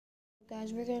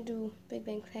Guys, we're gonna do Big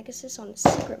Bang Pegasus on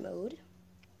secret mode,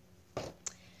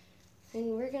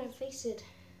 and we're gonna face it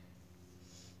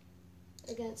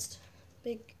against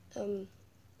Big Fang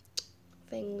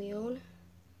Leone.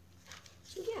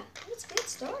 So yeah, let's get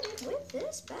started with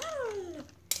this battle.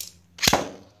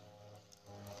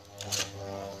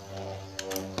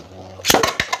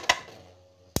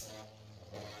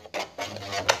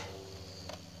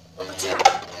 Attack!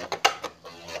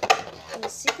 And the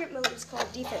secret mode is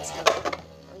called defense mode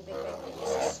on Big Bang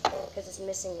Pegasus because it's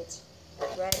missing its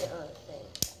red thing.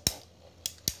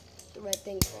 The red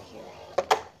thing's right here.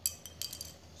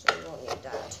 So you won't need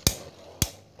that.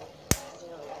 You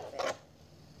don't need it.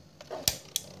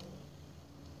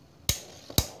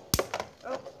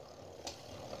 Oh.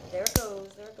 There it goes.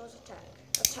 There it goes. Attack.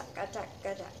 Attack, attack,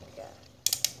 attack.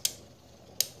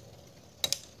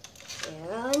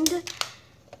 And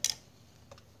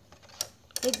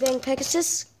Big Bang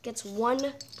Pegasus gets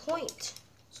 1 point.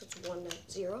 So it's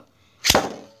 1-0.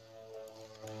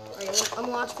 Alright, I'm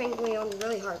launching Leone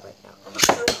really hard right now.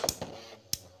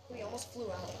 We almost flew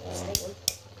out of this thing.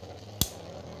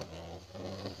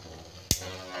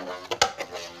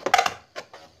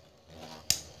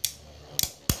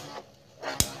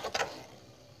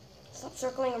 Stop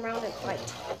circling around and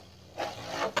fight.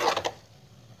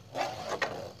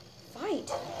 Fight!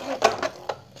 Oh my God.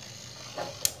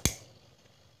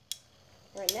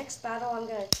 Alright, next battle I'm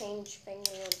going to change Fang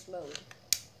Leone's mode.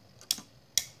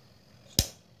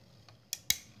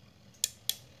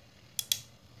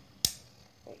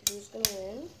 Wait, who's going to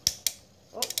win?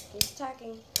 Oh, he's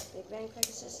attacking. Big Bang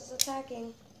Pegasus is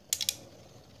attacking.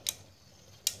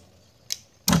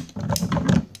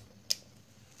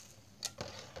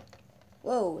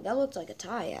 Whoa, that looks like a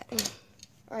tie.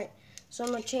 Alright, so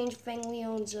I'm going to change Fang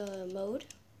Leone's mode.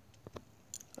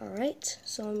 Alright,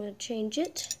 so I'm going to change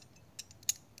it.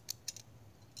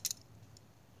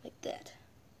 Like that.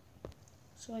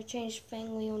 So I changed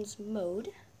Fang Leone's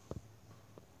mode.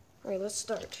 Alright, let's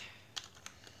start.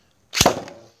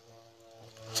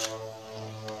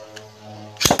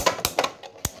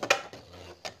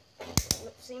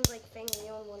 It seems like Fang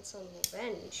Leone wants some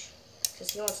revenge,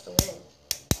 because he wants to win. So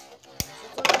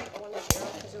it's only like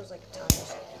 1-0, because it was like a tie or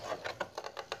something.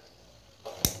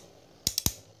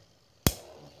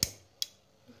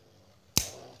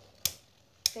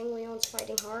 Fang Leone's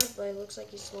fighting hard, but it looks like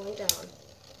he's slowing down.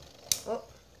 Oh,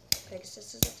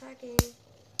 Pegasus is attacking.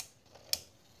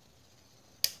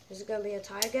 Is it going to be a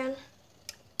tie again?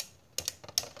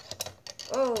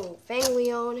 Oh, Fang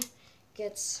Leone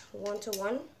gets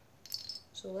 1-1.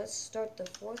 So let's start the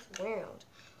 4th round.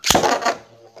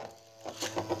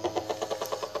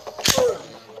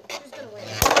 Who's going to win?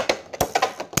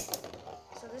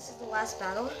 So this is the last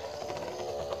battle.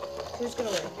 Who's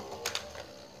going to win?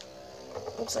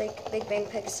 Looks like Big Bang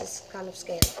Pegasus kind of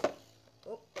scared.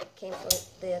 Oh, came for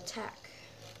the attack.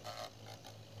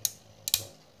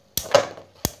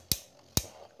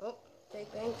 Oh,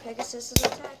 Big Bang Pegasus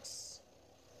attacks.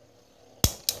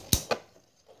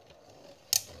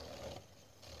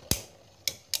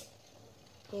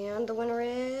 And the winner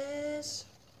is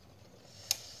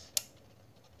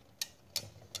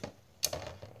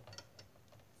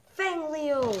Fang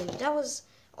Leone. That was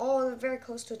all very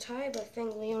close to a tie, but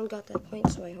Fang Leone got that point,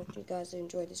 so I hope you guys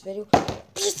enjoyed this video.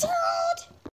 Peace out!